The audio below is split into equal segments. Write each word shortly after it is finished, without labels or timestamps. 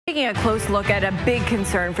Taking a close look at a big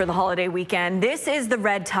concern for the holiday weekend. This is the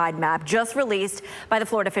red tide map just released by the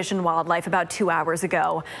Florida Fish and Wildlife about 2 hours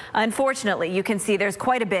ago. Unfortunately, you can see there's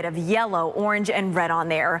quite a bit of yellow, orange and red on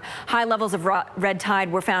there. High levels of red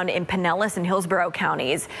tide were found in Pinellas and Hillsborough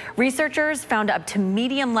counties. Researchers found up to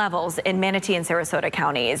medium levels in Manatee and Sarasota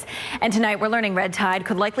counties. And tonight we're learning red tide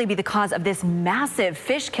could likely be the cause of this massive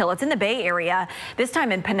fish kill. It's in the Bay Area, this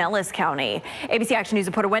time in Pinellas County. ABC Action News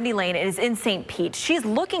reporter Wendy Lane is in St. Pete. She's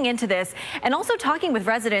looking into this and also talking with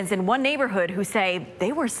residents in one neighborhood who say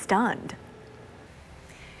they were stunned.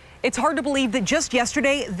 It's hard to believe that just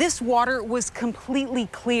yesterday, this water was completely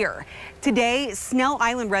clear. Today, Snell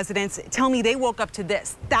Island residents tell me they woke up to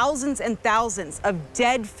this. Thousands and thousands of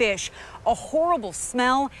dead fish, a horrible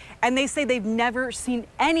smell, and they say they've never seen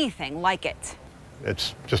anything like it.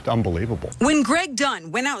 It's just unbelievable. When Greg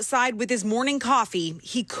Dunn went outside with his morning coffee,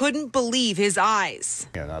 he couldn't believe his eyes.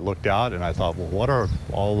 And I looked out and I thought, well, what are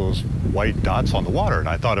all those white dots on the water? And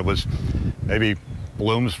I thought it was maybe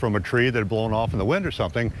blooms from a tree that had blown off in the wind or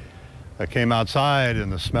something. I came outside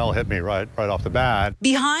and the smell hit me right off the bat.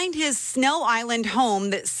 Behind his Snell Island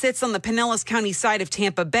home that sits on the Pinellas County side of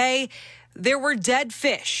Tampa Bay, there were dead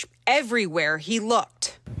fish everywhere he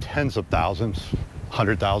looked. Tens of thousands,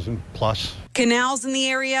 100,000 plus. Canals in the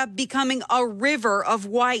area becoming a river of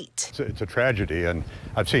white. It's a tragedy, and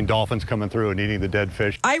I've seen dolphins coming through and eating the dead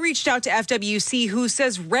fish. I reached out to FWC, who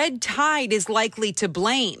says red tide is likely to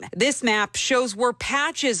blame. This map shows where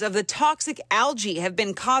patches of the toxic algae have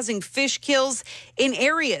been causing fish kills in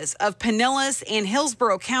areas of Pinellas and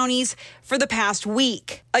Hillsborough counties for the past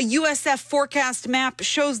week. A USF forecast map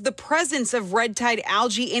shows the presence of red tide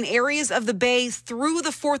algae in areas of the bay through the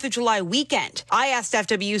 4th of July weekend. I asked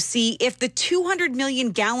FWC if the 200 million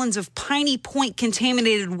gallons of Piney Point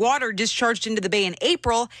contaminated water discharged into the bay in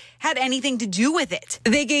April had anything to do with it.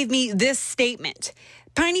 They gave me this statement.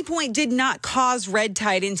 Piney Point did not cause red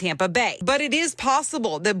tide in Tampa Bay, but it is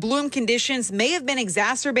possible that bloom conditions may have been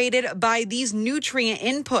exacerbated by these nutrient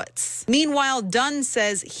inputs. Meanwhile, Dunn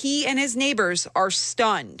says he and his neighbors are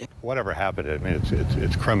stunned. Whatever happened, I mean,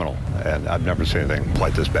 it's criminal, and I've never seen anything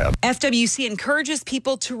quite this bad. FWC encourages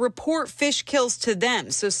people to report fish kills to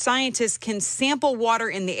them so scientists can sample water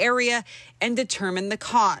in the area and determine the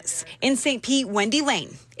cause. In St. Pete, Wendy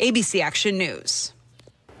Lane, ABC Action News.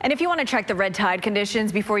 And if you want to check the red tide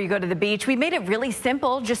conditions before you go to the beach, we made it really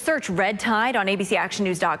simple. Just search red tide on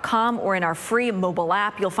abcactionnews.com or in our free mobile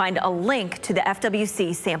app. You'll find a link to the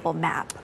FWC sample map.